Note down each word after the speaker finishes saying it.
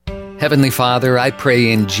Heavenly Father, I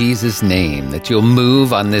pray in Jesus' name that you'll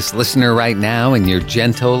move on this listener right now in your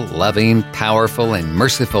gentle, loving, powerful, and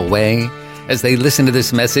merciful way as they listen to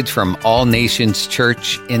this message from All Nations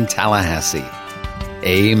Church in Tallahassee.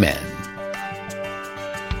 Amen.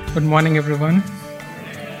 Good morning, everyone.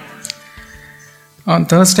 On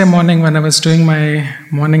Thursday morning, when I was doing my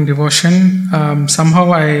morning devotion, somehow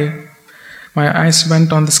my eyes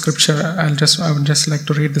went on the scripture. I would just like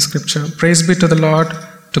to read the scripture. Praise be to the Lord,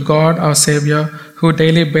 to God our Savior, who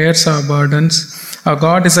daily bears our burdens. Our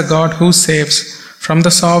God is a God who saves. From the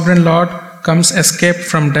sovereign Lord comes escape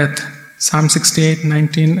from death. Psalm 68,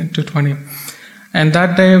 19-20. And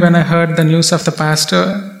that day when I heard the news of the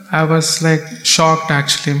pastor, I was like shocked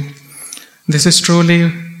actually. This is truly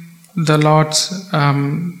the Lord's,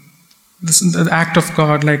 the act of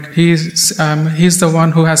God. Like He's the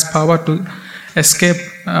one who has power to escape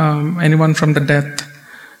anyone from the death.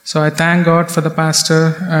 So I thank God for the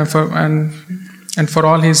pastor and for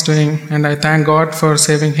all he's doing, and I thank God for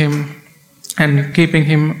saving him and keeping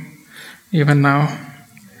him even now.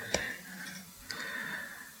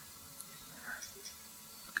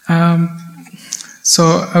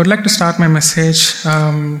 So I would like to start my message,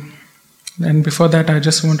 and before that I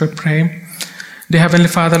just want to pray. Dear Heavenly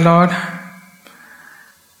Father, Lord,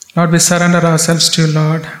 we surrender ourselves to you,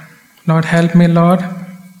 Lord. Lord, help me, Lord,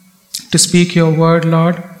 to speak your word,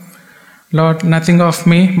 Lord. Lord, nothing of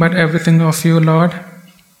me, but everything of you, Lord.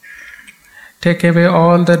 Take away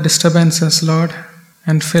all the disturbances, Lord,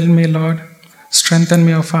 and fill me, Lord. Strengthen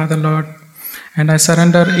me, O Father, Lord. And I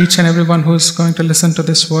surrender each and everyone who is going to listen to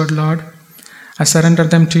this word, Lord. I surrender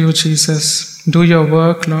them to you, Jesus. Do your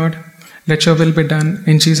work, Lord. Let your will be done.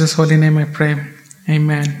 In Jesus' holy name I pray.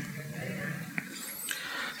 Amen.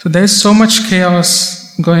 So there is so much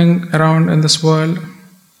chaos going around in this world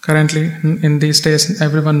currently in these days.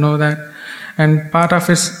 Everyone know that. And part of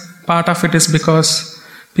it is because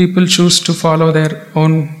people choose to follow their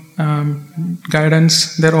own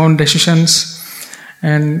guidance, their own decisions,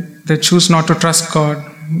 and they choose not to trust God.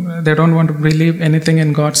 They don't want to believe anything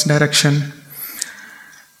in God's direction.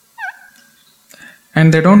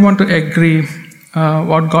 And they don't want to agree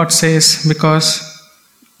what God says because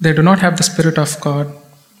they do not have the Spirit of God.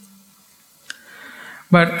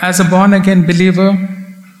 But as a born-again believer,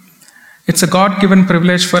 it's a God-given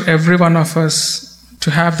privilege for every one of us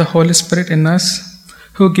to have the Holy Spirit in us,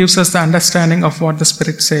 who gives us the understanding of what the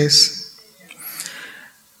Spirit says.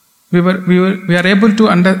 We are able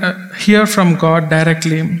to hear from God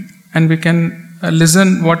directly, and we can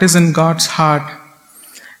listen what is in God's heart.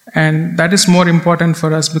 And that is more important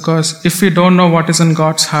for us, because if we don't know what is in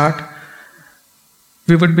God's heart,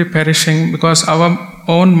 we would be perishing, because our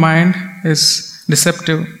own mind is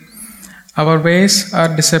deceptive. Our ways are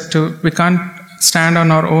deceptive. We can't stand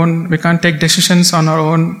on our own. We can't take decisions on our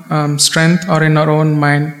own strength or in our own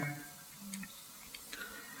mind.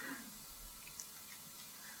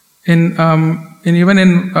 Even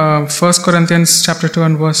in 1 Corinthians chapter 2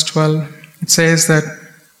 and verse 12, it says that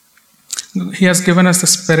He has given us the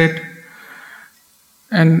Spirit,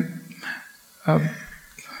 and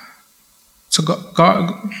so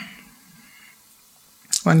God.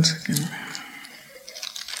 One second.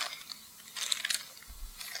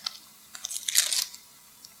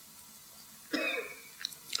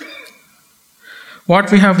 What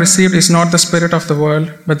we have received is not the spirit of the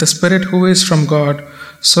world, but the Spirit who is from God,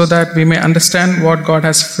 so that we may understand what God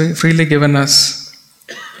has freely given us.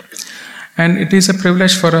 And it is a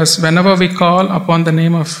privilege for us whenever we call upon the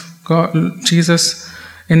name of God, Jesus.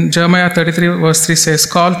 In Jeremiah 33 verse 3 says,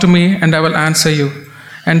 "Call to me and I will answer you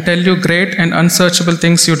and tell you great and unsearchable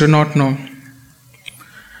things you do not know."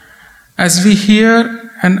 As we hear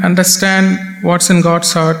and understand what's in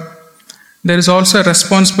God's heart, there is also a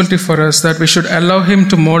responsibility for us that we should allow Him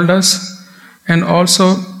to mold us and also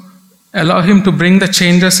allow Him to bring the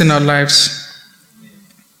changes in our lives.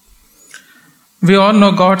 We all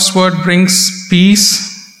know God's word brings peace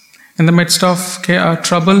in the midst of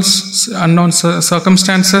troubles, unknown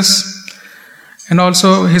circumstances, and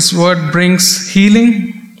also His word brings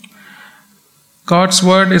healing. God's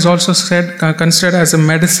word is also considered as a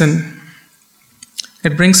medicine.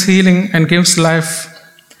 It brings healing and gives life.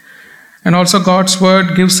 And also God's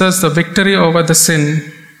word gives us the victory over the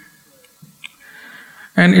sin.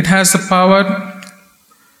 And it has the power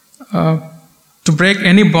to break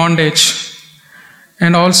any bondage.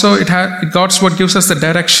 And also God's word gives us the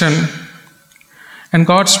direction. And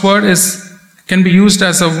God's word can be used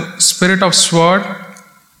as a spirit of sword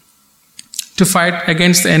to fight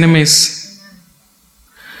against the enemies.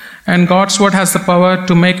 And God's word has the power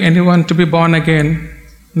to make anyone to be born again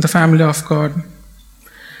in the family of God.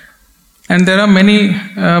 And there are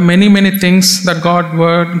many things that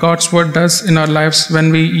God's word does in our lives when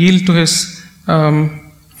we yield to His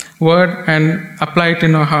word and apply it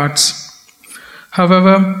in our hearts.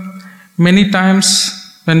 However, many times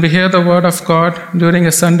when we hear the word of God during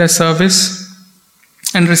a Sunday service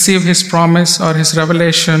and receive His promise or His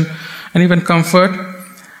revelation and even comfort,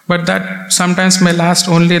 but that sometimes may last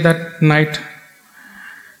only that night.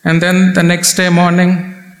 And then the next day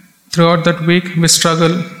morning, throughout that week, we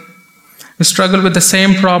struggle. We struggle with the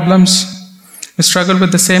same problems. We struggle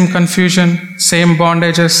with the same confusion, same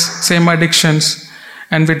bondages, same addictions,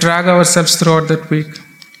 and we drag ourselves throughout that week.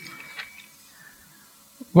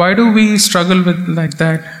 Why do we struggle with like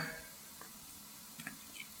that?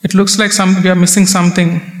 It looks like we are missing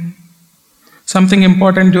something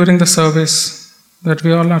important during the service that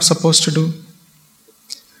we all are supposed to do.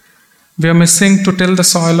 We are missing to till the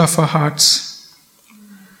soil of our hearts.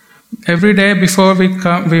 Every day before we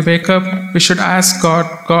wake up, we should ask God,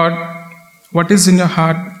 what is in your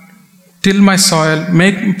heart? Till my soil.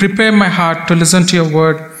 Prepare my heart to listen to your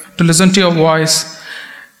word, to listen to your voice.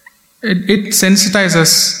 It sensitizes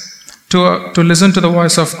us to listen to the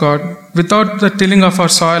voice of God. Without the tilling of our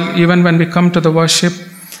soil, even when we come to the worship,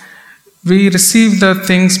 we receive the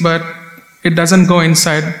things, but it doesn't go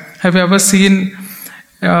inside. Have you ever seen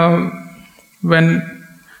when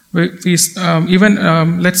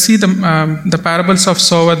let's see the parables of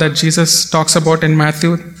sower that Jesus talks about in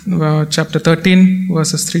Matthew chapter 13,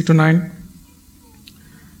 verses 3 to 9.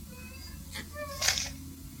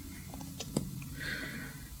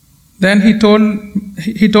 Then he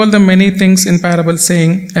told them many things in parables,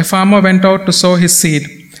 saying, a farmer went out to sow his seed.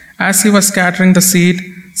 As he was scattering the seed,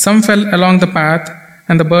 some fell along the path,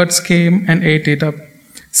 and the birds came and ate it up.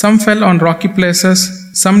 Some fell on rocky places,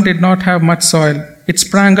 some did not have much soil. It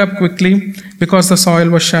sprang up quickly because the soil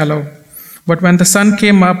was shallow. But when the sun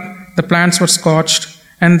came up, the plants were scorched,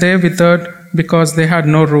 and they withered because they had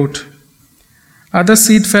no root. Other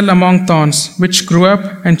seed fell among thorns, which grew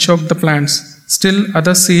up and choked the plants. Still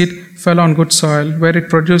other seed fell on good soil, where it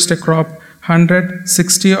produced a crop 100,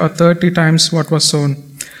 60, or 30 times what was sown.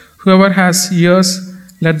 Whoever has ears,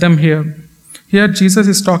 let them hear. Here Jesus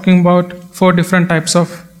is talking about 4 different types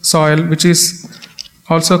of soil, which is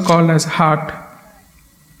also called as heart.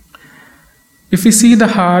 If we see the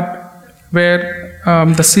heart where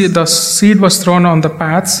the seed was thrown on the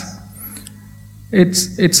paths,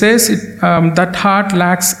 it says that heart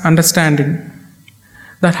lacks understanding.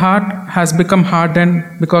 That heart has become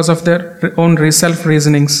hardened because of their own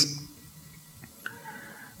self-reasonings.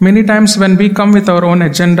 Many times when we come with our own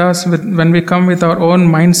agendas, when we come with our own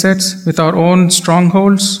mindsets, with our own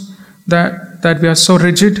strongholds, that we are so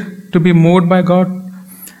rigid to be moved by God,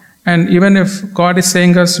 and even if God is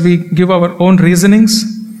saying us, we give our own reasonings,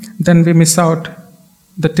 then we miss out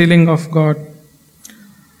the tilling of God.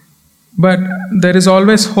 But there is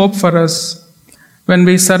always hope for us when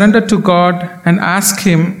we surrender to God and ask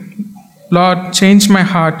Him, Lord, change my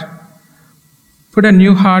heart, put a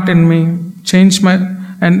new heart in me,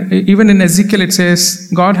 and even in Ezekiel it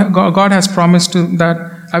says, God has promised that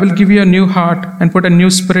I will give you a new heart and put a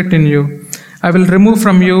new spirit in you. I will remove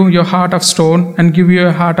from you your heart of stone and give you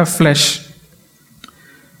a heart of flesh.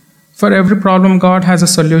 For every problem, God has a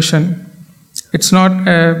solution. It's not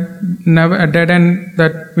a dead end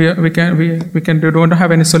that we don't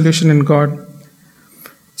have any solution in God.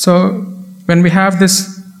 So when we have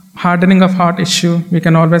this hardening of heart issue, we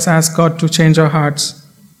can always ask God to change our hearts.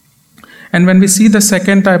 And when we see the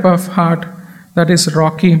second type of heart, that is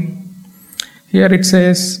rocky, here it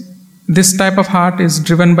says, this type of heart is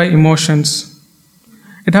driven by emotions.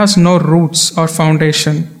 It has no roots or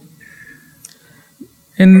foundation.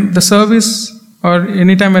 In the service, or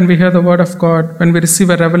anytime when we hear the word of God, when we receive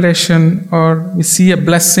a revelation, or we see a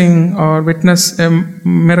blessing, or witness a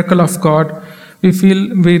miracle of God, we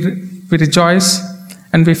rejoice,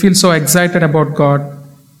 and we feel so excited about God.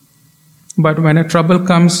 But when a trouble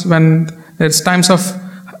comes, when there's times of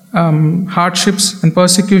hardships and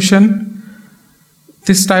persecution,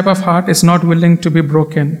 this type of heart is not willing to be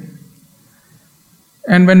broken.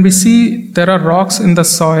 And when we see there are rocks in the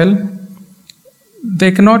soil,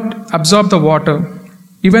 they cannot absorb the water.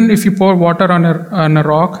 Even if you pour water on a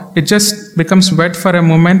rock, it just becomes wet for a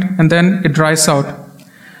moment and then it dries out.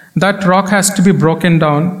 That rock has to be broken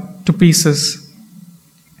down to pieces.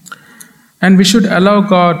 And we should allow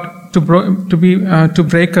God to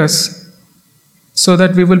break us so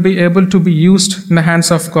that we will be able to be used in the hands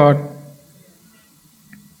of God.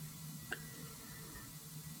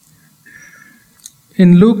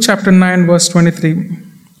 In Luke chapter 9, verse 23,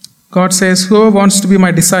 God says, whoever wants to be my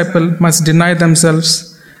disciple must deny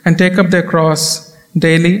themselves and take up their cross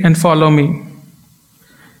daily and follow me.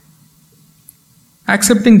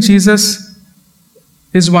 Accepting Jesus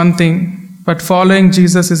is one thing, but following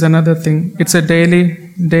Jesus is another thing. It's a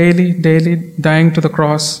daily dying to the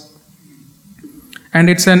cross. And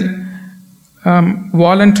it's an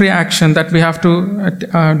voluntary action that we have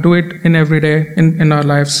to do it in every day in our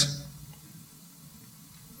lives.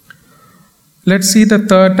 Let's see the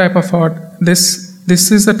third type of heart. This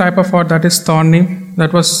is the type of heart that is thorny,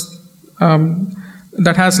 that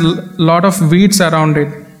has a lot of weeds around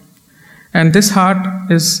it. And this heart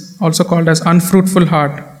is also called as unfruitful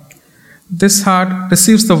heart. This heart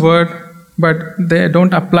receives the word, but they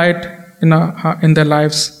don't apply it in their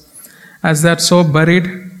lives, as they're so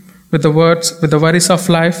buried with the worries of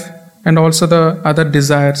life and also the other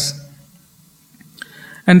desires.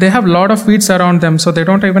 And they have a lot of weeds around them, so they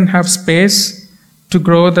don't even have space to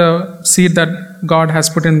grow the seed that God has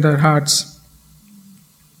put in their hearts.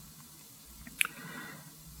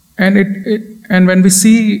 And when we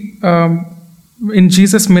see in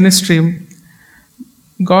Jesus' ministry,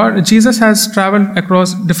 Jesus has traveled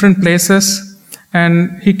across different places,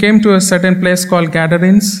 and he came to a certain place called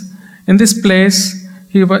Gadarenes. In this place,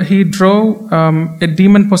 he drove a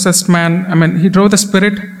demon-possessed man. He drove the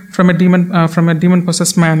spirit from a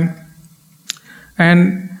demon-possessed man,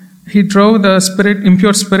 and he drove the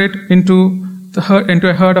impure spirit into a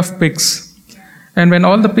herd of pigs. And when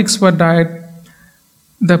all the pigs were died,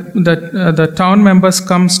 the town members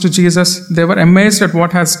comes to Jesus. They were amazed at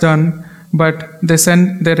what has done, but they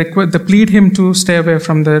plead him to stay away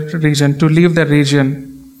from the region, to leave the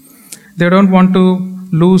region. They don't want to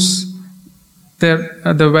lose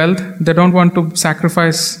the wealth. They don't want to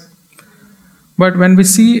sacrifice. But when we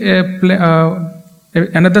see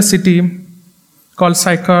another city called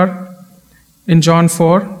Sychar in John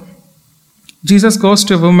 4, Jesus goes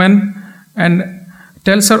to a woman and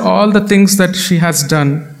tells her all the things that she has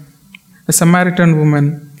done, a Samaritan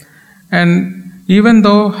woman. And even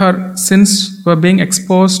though her sins were being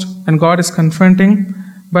exposed and God is confronting,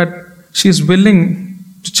 but she is willing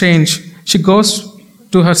to change. She goes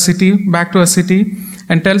to her city, back to her city,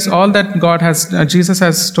 and tells all that Jesus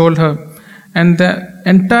has told her. And the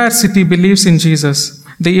entire city believes in Jesus.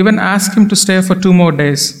 They even ask him to stay for 2 more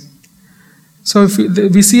days. So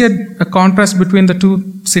we see a contrast between the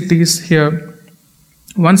two cities here.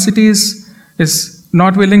 One city is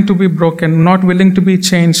not willing to be broken, not willing to be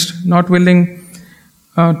changed, not willing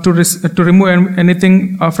to remove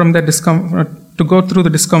anything from their discomfort, to go through the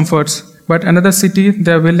discomforts. But another city,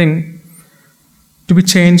 they are willing to be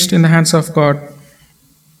changed in the hands of God.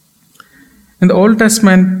 In the Old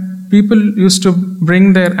Testament, people used to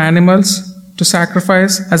bring their animals to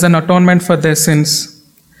sacrifice as an atonement for their sins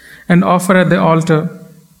and offer at the altar.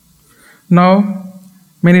 Now,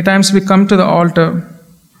 many times we come to the altar,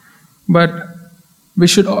 but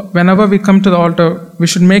whenever we come to the altar, we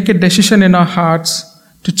should make a decision in our hearts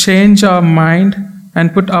to change our mind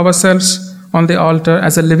and put ourselves on the altar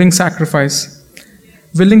as a living sacrifice,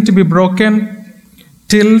 willing to be broken,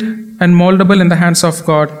 tilled, and moldable in the hands of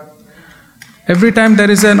God. Every time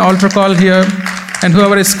there is an altar call here, and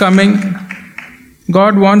whoever is coming,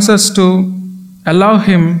 God wants us to allow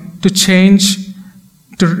him to change,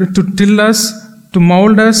 to till us, to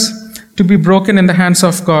mold us, to be broken in the hands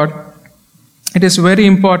of God. It is very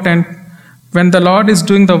important. When the Lord is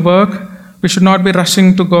doing the work, we should not be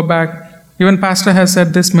rushing to go back. Even Pastor has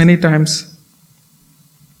said this many times.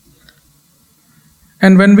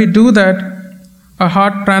 And when we do that, our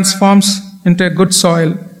heart transforms into a good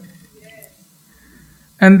soil.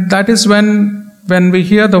 And that is when we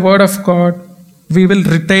hear the word of God, we will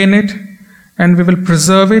retain it, and we will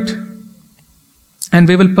preserve it, and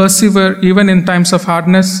we will persevere even in times of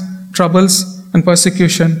hardness, troubles, and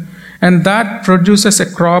persecution. And that produces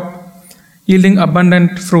a crop yielding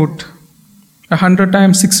abundant fruit, 100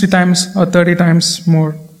 times, 60 times, or 30 times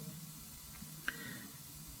more.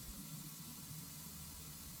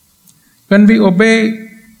 When we obey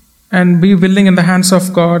and be willing in the hands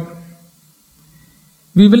of God,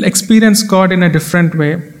 we will experience God in a different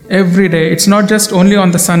way every day. It's not just only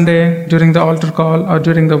on the Sunday during the altar call or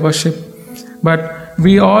during the worship, but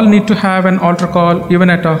we all need to have an altar call even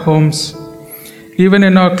at our homes, even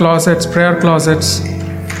in our closets, prayer closets.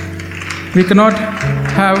 We cannot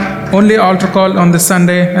have only altar call on the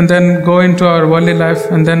Sunday and then go into our worldly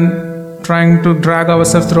life and then trying to drag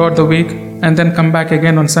ourselves throughout the week and then come back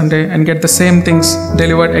again on Sunday and get the same things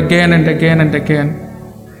delivered again and again and again.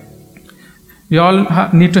 We all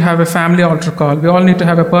need to have a family altar call. We all need to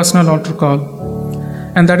have a personal altar call.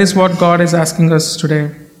 And that is what God is asking us today.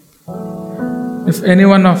 If any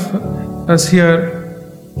one of us here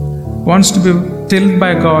wants to be tilled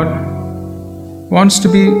by God, wants to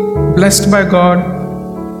be blessed by God,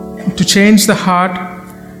 to change the heart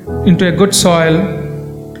into a good soil,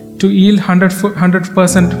 to yield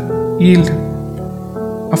 100% yield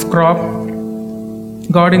of crop,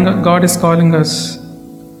 God is calling us.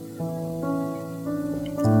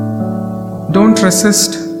 Don't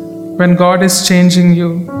resist when God is changing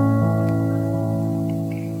you.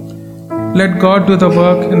 Let God do the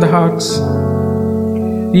work in the hearts.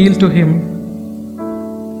 Yield to Him.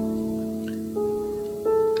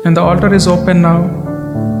 And the altar is open now.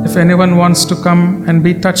 If anyone wants to come and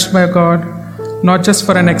be touched by God, not just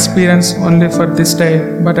for an experience only for this day,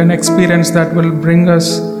 but an experience that will bring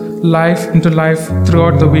us life into life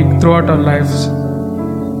throughout the week, throughout our lives.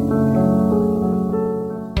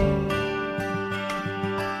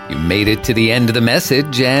 You made it to the end of the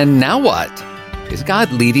message, and now what? Is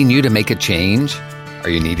God leading you to make a change? Are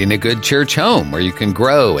you needing a good church home where you can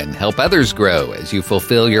grow and help others grow as you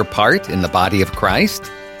fulfill your part in the body of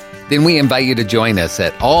Christ? Then we invite you to join us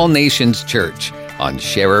at All Nations Church on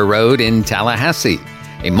Scherer Road in Tallahassee,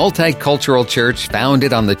 a multicultural church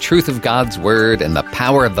founded on the truth of God's Word and the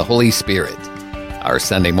power of the Holy Spirit. Our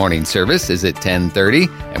Sunday morning service is at 10:30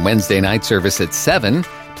 and Wednesday night service at 7,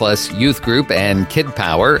 plus youth group and kid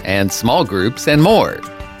power and small groups and more.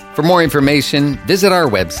 For more information, visit our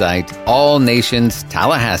website,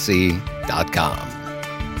 allnationstallahassee.com.